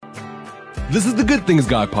This is the Good Things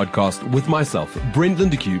Guy podcast with myself, Brent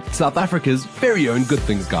Lindeque, South Africa's very own Good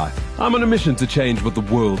Things Guy. I'm on a mission to change what the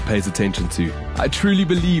world pays attention to. I truly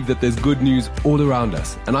believe that there's good news all around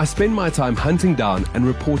us, and I spend my time hunting down and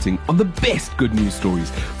reporting on the best good news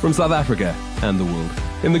stories from South Africa and the world.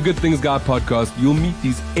 In the Good Things Guy podcast, you'll meet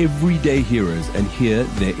these everyday heroes and hear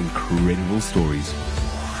their incredible stories.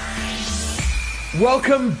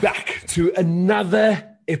 Welcome back to another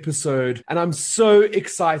episode, and I'm so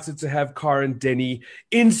excited to have Karen Denny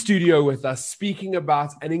in studio with us, speaking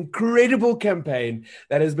about an incredible campaign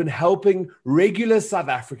that has been helping regular South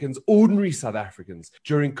Africans, ordinary South Africans,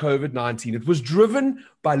 during COVID-19. It was driven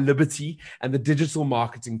by Liberty and the digital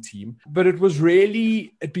marketing team, but it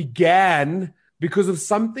began because of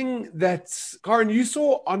something that, Karen, you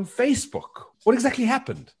saw on Facebook. What exactly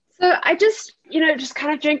happened? So I just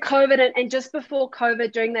kind of during COVID and just before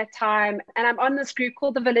COVID during that time, and I'm on this group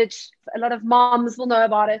called The Village. A lot of moms will know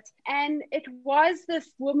about it. And it was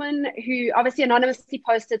this woman who obviously anonymously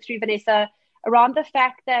posted through Vanessa around the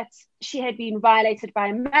fact that she had been violated by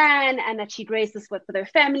a man and that she'd raised this with her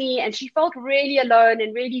family. And she felt really alone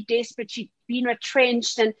and really desperate. She'd been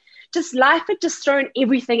retrenched and just life had just thrown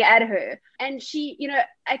everything at her. And she,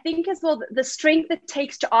 I think as well, the strength it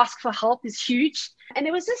takes to ask for help is huge. And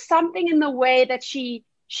there was just something in the way that she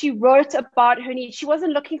wrote about her needs. She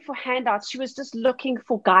wasn't looking for handouts. She was just looking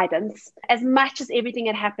for guidance. As much as everything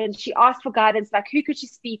had happened, she asked for guidance, like who could she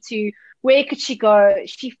speak to? Where could she go?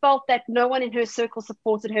 She felt that no one in her circle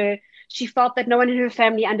supported her. She felt that no one in her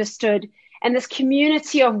family understood. And this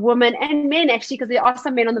community of women and men, actually, because there are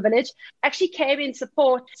some men on the village, actually came in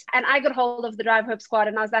support. And I got hold of the Drive Hope squad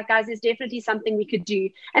and I was like, guys, there's definitely something we could do.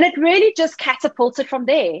 And it really just catapulted from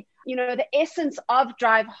there. The essence of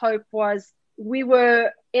Drive Hope was we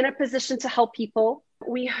were in a position to help people.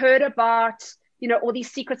 We heard about, all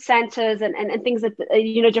these secret Santas and things that,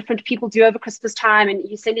 different people do over Christmas time, and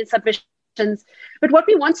you send in submissions. But what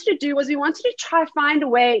we wanted to do was we wanted to try find a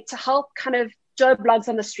way to help kind of Joe Bloggs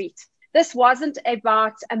on the street. This wasn't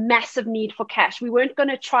about a massive need for cash. We weren't going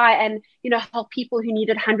to try and, help people who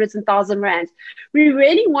needed hundreds and thousands of rands. We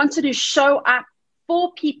really wanted to show up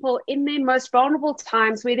for people in their most vulnerable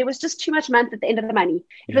times where there was just too much month at the end of the money.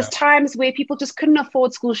 It was times where people just couldn't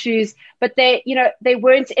afford school shoes, but they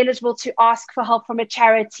weren't eligible to ask for help from a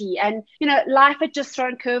charity. And, life had just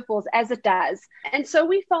thrown curveballs as it does. And so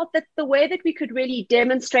we felt that the way that we could really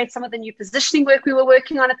demonstrate some of the new positioning work we were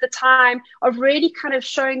working on at the time of really kind of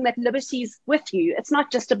showing that Liberty's with you. It's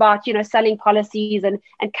not just about, selling policies and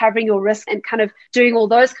covering your risk and kind of doing all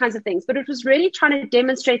those kinds of things, but it was really trying to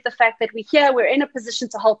demonstrate the fact that we're in a position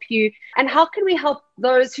to help you, and how can we help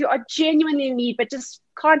those who are genuinely in need but just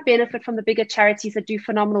can't benefit from the bigger charities that do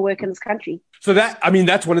phenomenal work in this country. So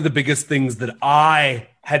that's one of the biggest things that I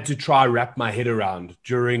had to try wrap my head around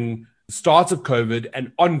during the start of COVID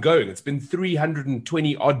and ongoing. It's been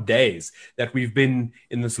 320 odd days that we've been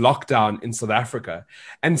in this lockdown in South Africa,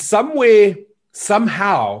 and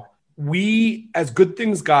somehow we as Good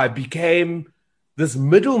Things Guy became this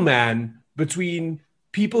middleman between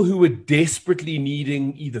people who were desperately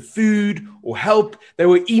needing either food or help. They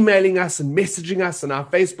were emailing us and messaging us, and our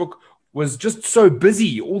Facebook was just so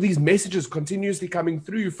busy. All these messages continuously coming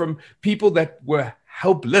through from people that were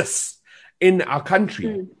helpless in our country.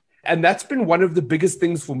 Mm. And that's been one of the biggest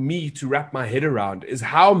things for me to wrap my head around, is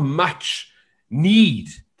how much need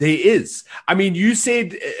there is. I mean, you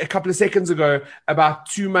said a couple of seconds ago about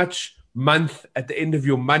too much month at the end of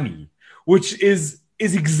your money, which is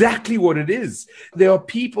exactly what it is. There are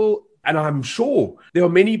people, and I'm sure there are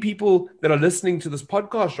many people that are listening to this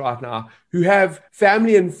podcast right now who have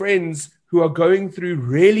family and friends who are going through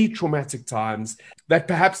really traumatic times, that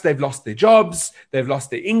perhaps they've lost their jobs, they've lost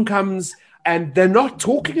their incomes, and they're not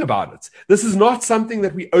talking about it. This is not something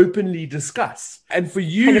that we openly discuss. And for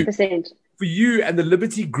you, 100%. For you and the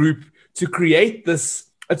Liberty Group to create this,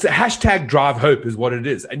 it's a hashtag Drive Hope is what it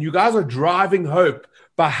is. And you guys are driving hope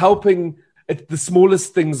by helping. The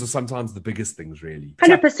smallest things are sometimes the biggest things, really.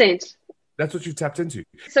 100%. That's what you tapped into.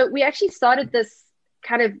 So we actually started this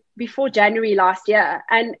kind of before January last year.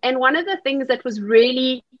 And one of the things that was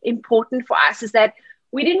really important for us is that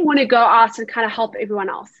we didn't want to go out and kind of help everyone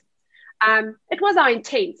else. It was our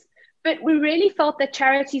intent, but we really felt that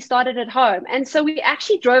charity started at home. And so we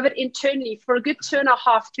actually drove it internally for a good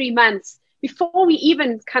 2.5, 3 months before we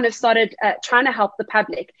even kind of started trying to help the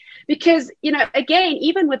public. Because, again,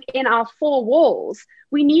 even within our four walls,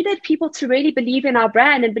 we needed people to really believe in our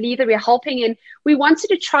brand and believe that we're helping. And we wanted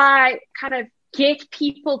to try kind of get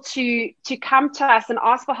people to come to us and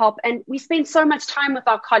ask for help. And we spend so much time with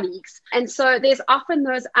our colleagues. And so there's often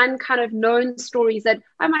those kind of known stories that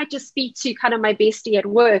I might just speak to kind of my bestie at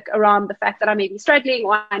work around the fact that I may be struggling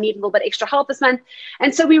or I need a little bit extra help this month.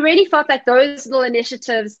 And so we really felt that those little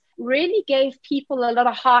initiatives really gave people a lot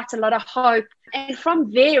of heart, a lot of hope. And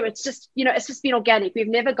from there, it's just been organic. We've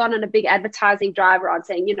never gone on a big advertising drive around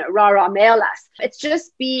saying, rah, rah, mail us. It's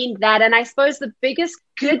just been that. And I suppose the biggest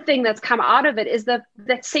good thing that's come out of it is that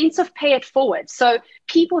sense of pay it forward. So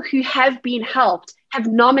people who have been helped have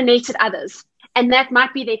nominated others. And that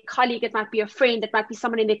might be their colleague, it might be a friend, it might be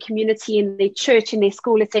someone in their community, in their church, in their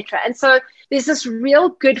school, etc. And so there's this real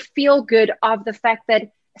good feel good of the fact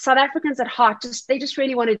that South Africans at heart, they just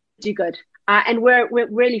really want to do good. And we're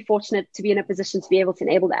really fortunate to be in a position to be able to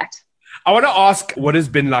enable that. I want to ask what has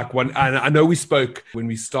been like and I know we spoke when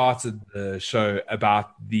we started the show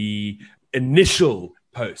about the initial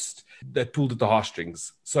post that pulled at the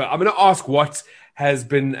heartstrings. So I'm going to ask what has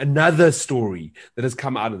been another story that has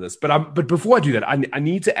come out of this. But before I do that, I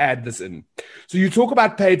need to add this in. So you talk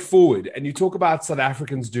about pay it forward and you talk about South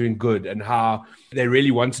Africans doing good and how they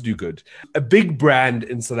really want to do good. A big brand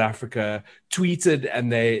in South Africa tweeted,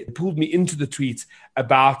 and they pulled me into the tweet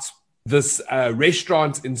about this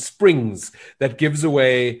restaurant in Springs that gives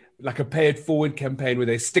away like a pay it forward campaign where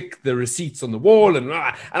they stick the receipts on the wall. And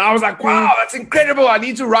I was like, wow, that's incredible. I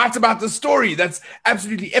need to write about this story. That's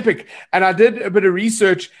absolutely epic. And I did a bit of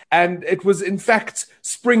research, and it was in fact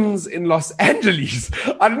Springs in Los Angeles.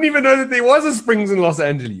 I didn't even know that there was a Springs in Los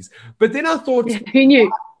Angeles. But then I thought, who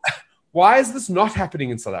knew? Why is this not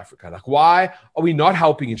happening in South Africa? Like, why are we not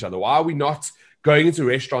helping each other? Why are we not going into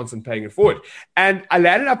restaurants and paying it forward? And I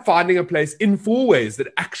landed up finding a place in Fourways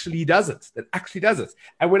that actually does it.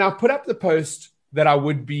 And when I put up the post that I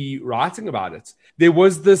would be writing about it, there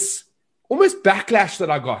was this almost backlash that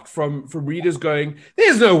I got from readers going,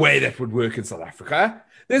 there's no way that would work in South Africa.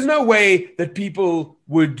 There's no way that people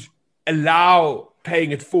would allow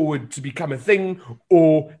paying it forward to become a thing,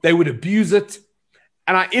 or they would abuse it.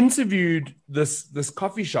 And I interviewed this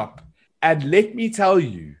coffee shop, and let me tell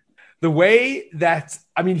you, the way that,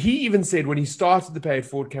 I mean, he even said when he started the Pay It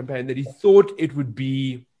Forward campaign that he thought it would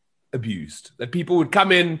be abused, that people would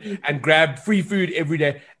come in and grab free food every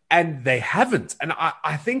day, and they haven't. And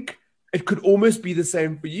I think it could almost be the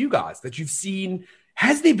same for you guys, that you've seen,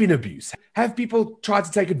 has there been abuse? Have people tried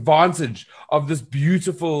to take advantage of this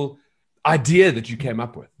beautiful idea that you came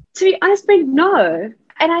up with? To be honest, Brent, no.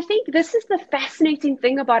 And I think this is the fascinating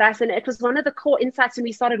thing about us, and it was one of the core insights when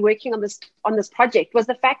we started working on this project, was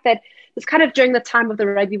the fact that it was kind of during the time of the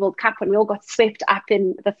Rugby World Cup when we all got swept up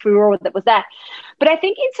in the furore that was that. But I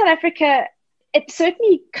think in South Africa, it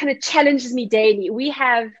certainly kind of challenges me daily. We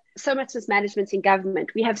have so much mismanagement in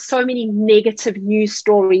government. We have so many negative news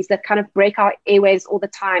stories that kind of break our airwaves all the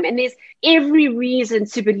time. And there's every reason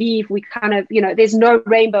to believe we kind of, there's no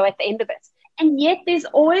rainbow at the end of it. And yet there's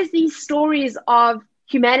always these stories of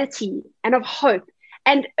humanity and of hope.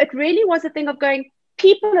 And it really was a thing of going,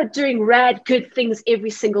 people are doing rad, good things every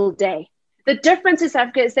single day. The difference in South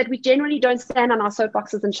Africa is that we generally don't stand on our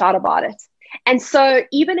soapboxes and shout about it. And so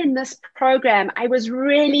even in this program, I was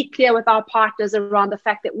really clear with our partners around the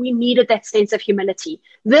fact that we needed that sense of humility.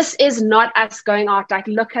 This is not us going out like,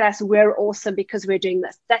 look at us, we're awesome because we're doing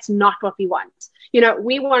this. That's not what we want.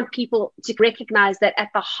 We want people to recognize that at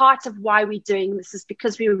the heart of why we're doing this is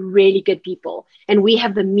because we're really good people and we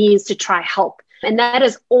have the means to try help. And that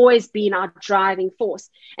has always been our driving force.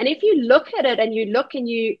 And if you look at it and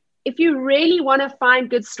if you really want to find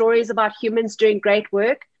good stories about humans doing great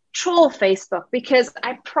work, troll Facebook, because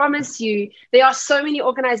I promise you, there are so many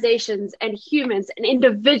organizations and humans and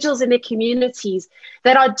individuals in their communities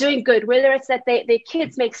that are doing good, whether it's that their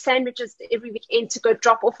kids make sandwiches every weekend to go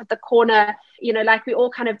drop off at the corner, like we all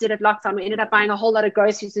kind of did at lockdown. We ended up buying a whole lot of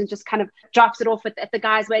groceries and just kind of drops it off at the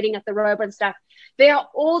guys waiting at the road and stuff. There are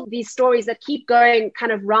all these stories that keep going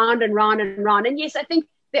kind of round and round and round. And yes, I think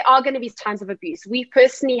there are going to be times of abuse. We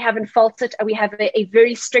personally haven't felt it. We have a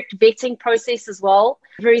very strict vetting process as well,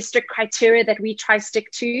 very strict criteria that we try to stick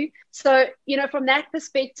to. So, from that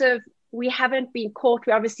perspective, we haven't been caught.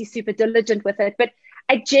 We're obviously super diligent with it. But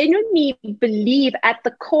I genuinely believe at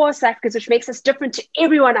the core of South Africa, which makes us different to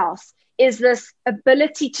everyone else, is this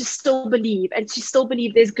ability to still believe and to still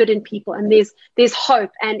believe there's good in people and there's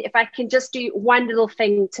hope. And if I can just do one little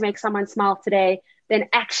thing to make someone smile today, then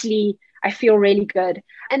actually I feel really good.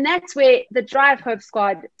 And that's where the Drive Hope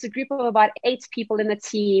Squad, it's a group of about 8 people in the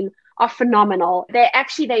team, are phenomenal.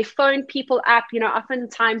 They phone people up.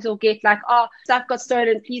 Oftentimes you'll get like, oh, stuff got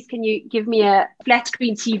stolen. Please, can you give me a flat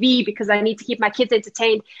screen TV because I need to keep my kids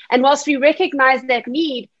entertained? And whilst we recognize that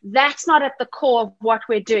need, that's not at the core of what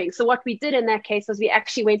we're doing. So what we did in that case was we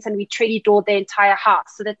actually went and we treaty doored their entire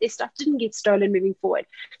house so that their stuff didn't get stolen moving forward.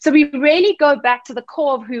 So we really go back to the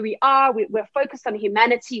core of who we are. We're focused on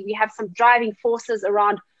humanity. We have some driving forces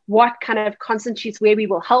around what kind of constitutes where we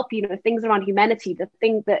will help, things around humanity,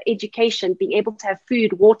 the education, being able to have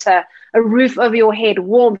food, water, a roof over your head,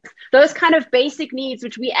 warmth, those kind of basic needs,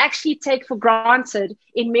 which we actually take for granted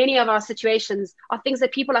in many of our situations, are things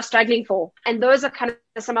that people are struggling for. And those are kind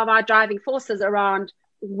of some of our driving forces around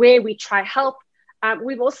where we try help.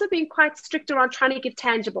 We've also been quite strict around trying to give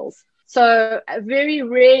tangibles. So very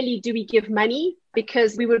rarely do we give money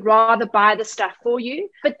because we would rather buy the stuff for you.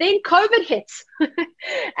 But then COVID hits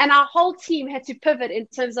and our whole team had to pivot in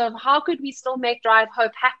terms of how could we still make Drive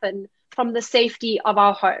Hope happen from the safety of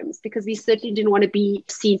our homes, because we certainly didn't want to be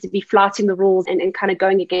seen to be flouting the rules and kind of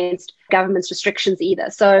going against government's restrictions either.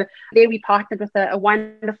 So there we partnered with a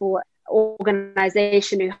wonderful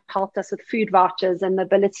organization who helped us with food vouchers and the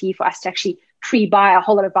ability for us to actually pre-buy a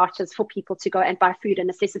whole lot of vouchers for people to go and buy food and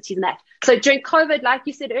necessities and that. So during COVID, like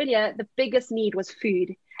you said earlier, the biggest need was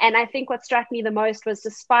food. And I think what struck me the most was,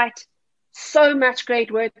 despite so much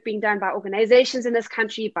great work being done by organizations in this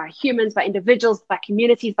country, by humans, by individuals, by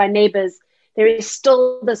communities, by neighbors, there is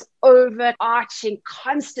still this overarching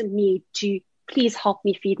constant need to please help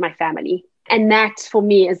me feed my family. And that for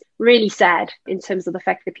me is really sad in terms of the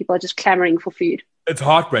fact that people are just clamoring for food. It's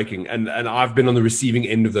heartbreaking. And I've been on the receiving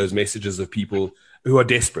end of those messages of people who are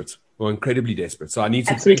desperate, who are incredibly desperate. So I need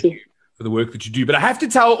to thank you for the work that you do. But I have to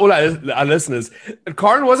tell all our listeners that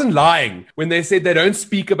Karen wasn't lying when they said they don't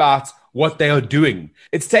speak about what they are doing.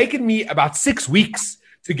 It's taken me about 6 weeks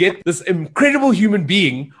to get this incredible human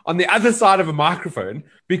being on the other side of a microphone,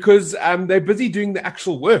 because they're busy doing the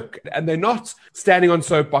actual work and they're not standing on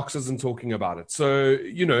soapboxes and talking about it. So,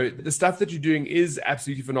 the stuff that you're doing is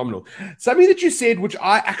absolutely phenomenal. Something that you said, which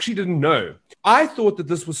I actually didn't know. I thought that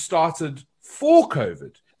this was started for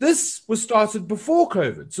COVID. This was started before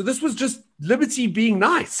COVID. So this was just Liberty being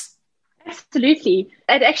nice. Absolutely.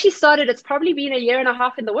 It's probably been 1.5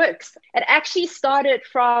 years in the works. It actually started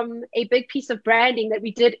from a big piece of branding that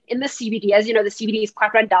we did in the CBD. As you know, the CBD is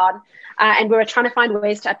quite run down, and we were trying to find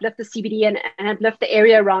ways to uplift the CBD and uplift the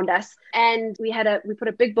area around us. And we put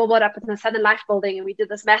a big billboard up in the Southern Life building, and we did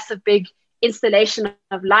this massive big installation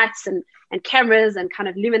of lights and cameras and kind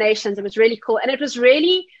of illuminations. It was really cool. And it was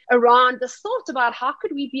really around this thought about how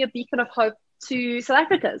could we be a beacon of hope to South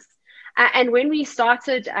Africans. And when we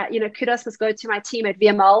started, kudos must go to my team at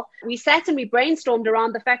VML. We sat and we brainstormed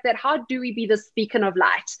around the fact that how do we be this beacon of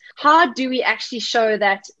light? How do we actually show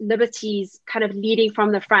that Liberty's kind of leading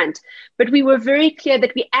from the front? But we were very clear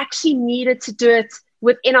that we actually needed to do it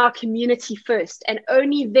within our community first. And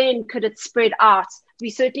only then could it spread out. We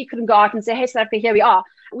certainly couldn't go out and say, hey, South Africa, here we are.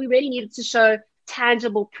 We really needed to show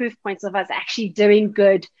tangible proof points of us actually doing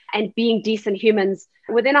good and being decent humans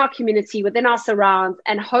within our community, within our surrounds,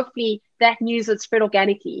 and hopefully that news would spread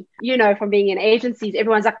organically. From being in agencies,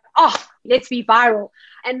 everyone's like, oh, let's be viral.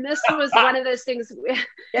 And this was one of those things.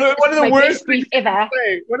 One of the worst brief ever.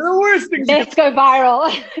 One of the worst things. Let's go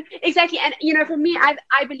viral. Exactly. And, for me,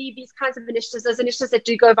 I believe these kinds of initiatives, those initiatives that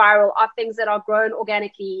do go viral, are things that are grown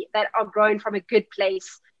organically, that are grown from a good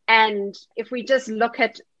place. And if we just look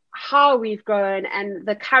at how we've grown and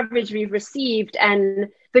the coverage we've received and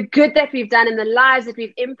the good that we've done and the lives that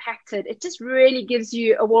we've impacted, it just really gives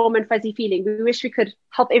you a warm and fuzzy feeling. We wish we could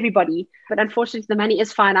help everybody, but unfortunately the money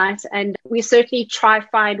is finite, and we certainly try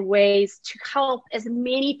find ways to help as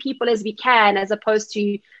many people as we can, as opposed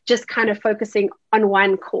to just kind of focusing on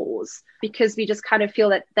one cause, because we just kind of feel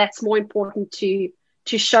that that's more important to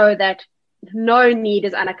show that no need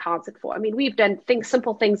is unaccounted for. I mean, we've done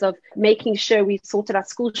simple things of making sure we've sorted out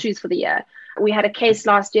school shoes for the year. We had a case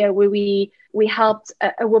last year where we helped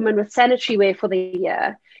a woman with sanitary wear for the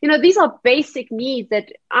year. These are basic needs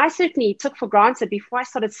that I certainly took for granted before I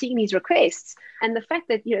started seeing these requests. And the fact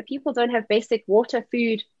that, people don't have basic water,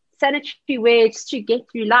 food, sanitary wear just to get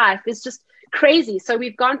through life is just crazy. So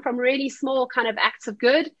we've gone from really small kind of acts of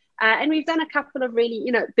good, and we've done a couple of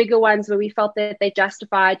really, bigger ones where we felt that they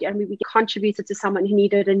justified, and we contributed to someone who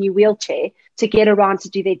needed a new wheelchair to get around to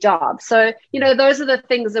do their job. So, those are the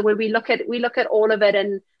things that when we look at all of it,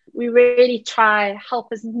 and we really try help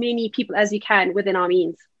as many people as we can within our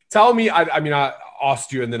means. Tell me, I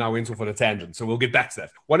asked you and then I went off on a tangent, so we'll get back to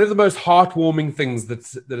that. One of the most heartwarming things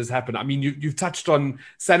that has happened, you've touched on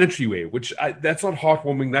sanitary wear, which that's not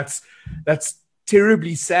heartwarming. That's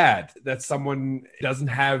terribly sad that someone doesn't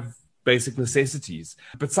have basic necessities.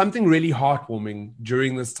 But something really heartwarming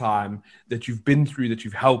during this time that you've been through, that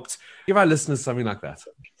you've helped, give our listeners something like that.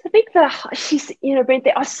 I think that Brent,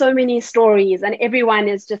 there are so many stories, and everyone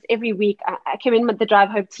is just every week. I came in with the Drive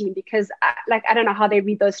Hope team because I don't know how they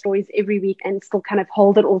read those stories every week and still kind of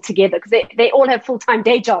hold it all together, because they all have full-time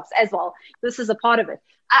day jobs as well. This is a part of it.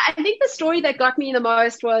 I think the story that got me the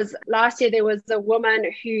most was last year. There was a woman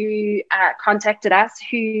who contacted us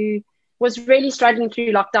who was really struggling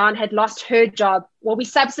through lockdown, had lost her job. Well, we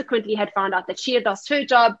subsequently had found out that she had lost her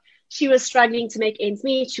job. She was struggling to make ends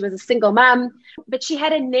meet. She was a single mom, but she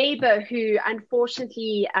had a neighbor who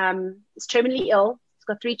unfortunately is terminally ill. She's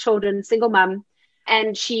got 3 children, single mom.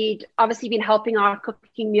 And she'd obviously been helping her,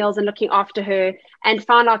 cooking meals and looking after her, and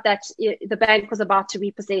found out that the bank was about to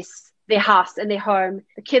repossess their house and their home.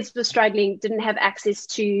 The kids were struggling, didn't have access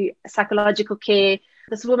to psychological care.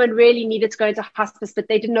 This woman really needed to go into hospice, but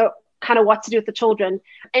they didn't know kind of what to do with the children.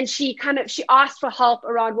 And she asked for help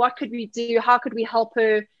around what could we do? How could we help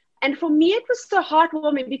her? And for me, it was so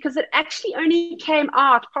heartwarming because it actually only came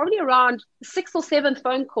out probably around the 6th or 7th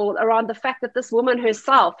phone call around the fact that this woman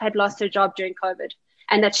herself had lost her job during COVID,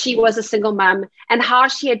 and that she was a single mom, and how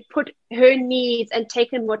she had put her needs and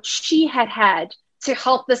taken what she had to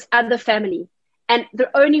help this other family. And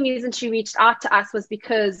the only reason she reached out to us was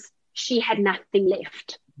because she had nothing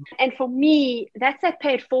left. And for me, that's that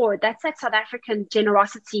pay it forward. That's that South African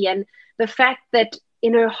generosity, and the fact that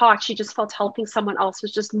in her heart, she just felt helping someone else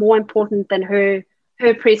was just more important than her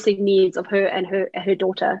pressing needs of her and her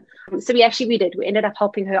daughter. So we did. We ended up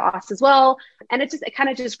helping her us as well. And it kind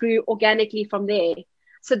of just grew organically from there.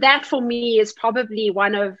 So that for me is probably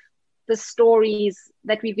one of the stories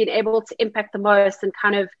that we've been able to impact the most, and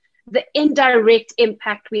kind of the indirect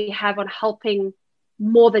impact we have on helping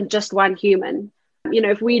more than just one human.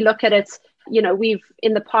 If we look at it, we've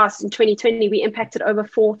in the past, in 2020, we impacted over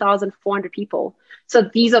 4,400 people. So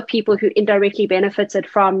these are people who indirectly benefited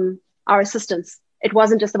from our assistance. It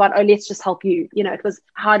wasn't just about, let's just help you. It was,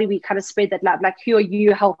 how do we kind of spread that love? Like, who are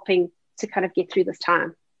you helping to kind of get through this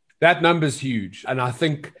time? That number's huge. And I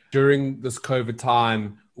think during this COVID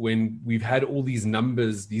time, when we've had all these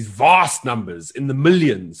numbers, these vast numbers in the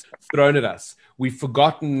millions thrown at us, we've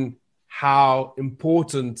forgotten how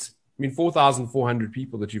important. 4,400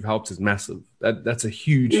 people that you've helped is massive. That's a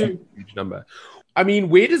huge, huge number.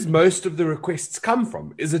 Where does most of the requests come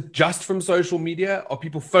from? Is it just from social media? Are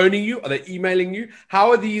people phoning you? Are they emailing you? How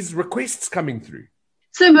are these requests coming through?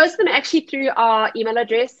 So most of them are actually through our email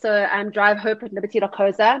address. So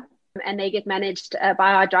drivehope@liberty.coza, and they get managed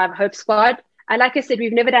by our Drive Hope squad. And like I said,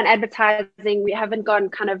 we've never done advertising. We haven't gone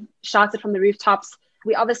kind of shouted from the rooftops.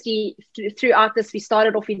 We obviously, throughout this, we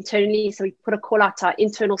started off internally. So we put a call out to our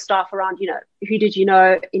internal staff around, who did you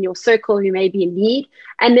know in your circle who may be in need?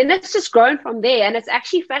 And then it's just grown from there. And it's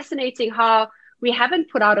actually fascinating how we haven't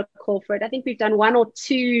put out a call for it. I think we've done 1 or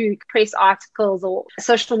 2 press articles or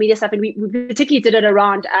social media stuff. And we particularly did it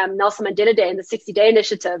around Nelson Mandela Day and the 60-day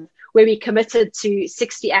initiative, where we committed to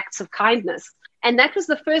 60 acts of kindness. And that was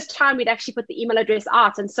the first time we'd actually put the email address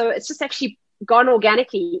out. And so it's just actually gone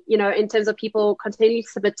organically, in terms of people continuing to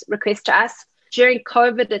submit requests to us. During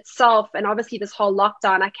COVID itself, and obviously this whole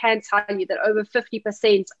lockdown, I can tell you that over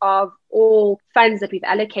 50% of all funds that we've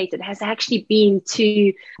allocated has actually been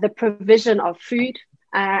to the provision of food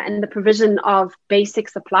and the provision of basic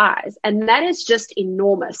supplies. And that is just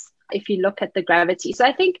enormous if you look at the gravity. So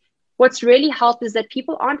I think what's really helped is that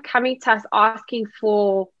people aren't coming to us asking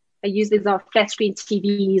for, I use these flat screen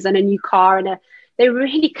TVs and a new car, and they're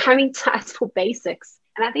really coming to us for basics.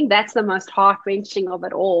 And I think that's the most heart-wrenching of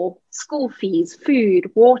it all. School fees,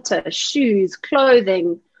 food, water, shoes,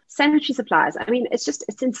 clothing, sanitary supplies.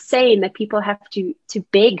 It's insane that people have to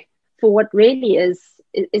beg for what really is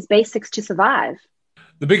basics to survive.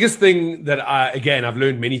 The biggest thing that I've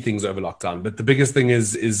learned many things over lockdown, but the biggest thing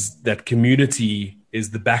is that community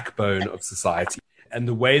is the backbone of society. And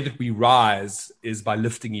the way that we rise is by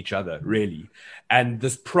lifting each other, really. And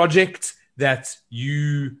this project that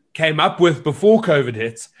you came up with before COVID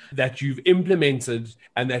hit, that you've implemented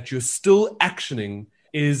and that you're still actioning,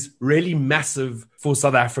 is really massive for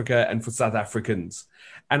South Africa and for South Africans.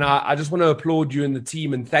 And I just want to applaud you and the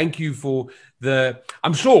team and thank you for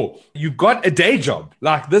I'm sure you've got a day job.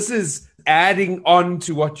 Like, this is adding on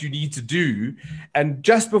to what you need to do. And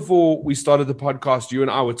just before we started the podcast, you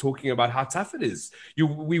and I were talking about how tough it is.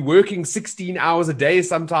 We're working 16 hours a day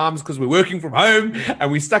sometimes because we're working from home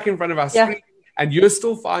and we're stuck in front of our screen. And you're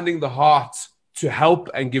still finding the heart to help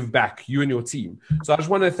and give back, you and your team. So I just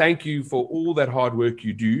want to thank you for all that hard work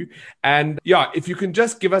you do. And if you can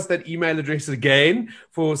just give us that email address again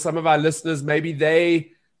for some of our listeners, maybe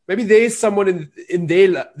they maybe there's someone in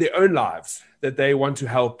their own lives that they want to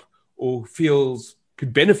help or feels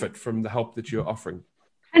could benefit from the help that you're offering.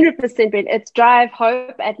 100%, Brent. It's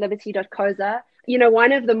drivehope@liberty.coza. You know,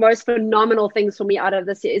 one of the most phenomenal things for me out of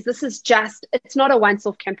this is it's not a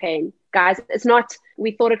once-off campaign, guys. It's not, we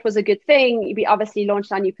thought it was a good thing. We obviously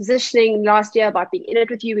launched our new positioning last year about being in it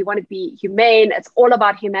with you. We want to be humane. It's all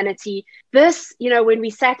about humanity. This, you know, when we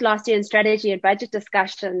sat last year in strategy and budget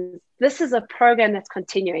discussions, this is a program that's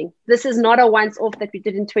continuing. This is not a once-off that we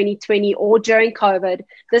did in 2020 or during COVID.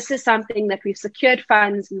 This is something that we've secured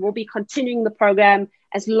funds. We will be continuing the program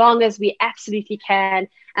as long as we absolutely can.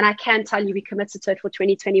 And I can tell you we committed to it for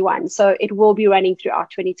 2021. So it will be running throughout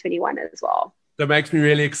 2021 as well. That makes me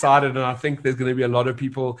really excited. And I think there's going to be a lot of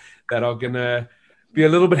people that are going to be a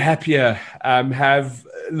little bit happier, have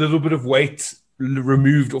a little bit of weight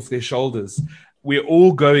removed off their shoulders. We're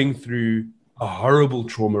all going through a horrible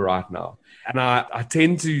trauma right now. And I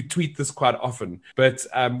tend to tweet this quite often, but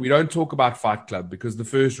we don't talk about Fight Club because the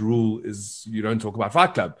first rule is you don't talk about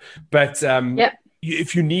Fight Club. But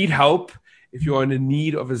if you need help, if you're in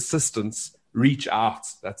need of assistance, reach out.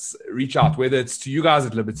 Reach out, whether it's to you guys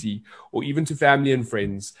at Liberty or even to family and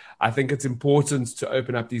friends. I think it's important to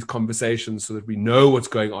open up these conversations so that we know what's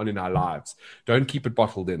going on in our lives. Don't keep it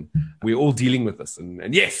bottled in. We're all dealing with this.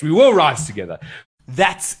 And yes, we will rise together.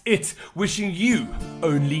 That's it. Wishing you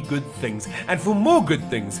only good things. And for more good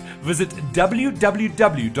things, visit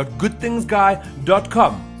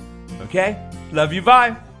www.goodthingsguy.com. Okay? Love you.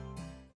 Bye.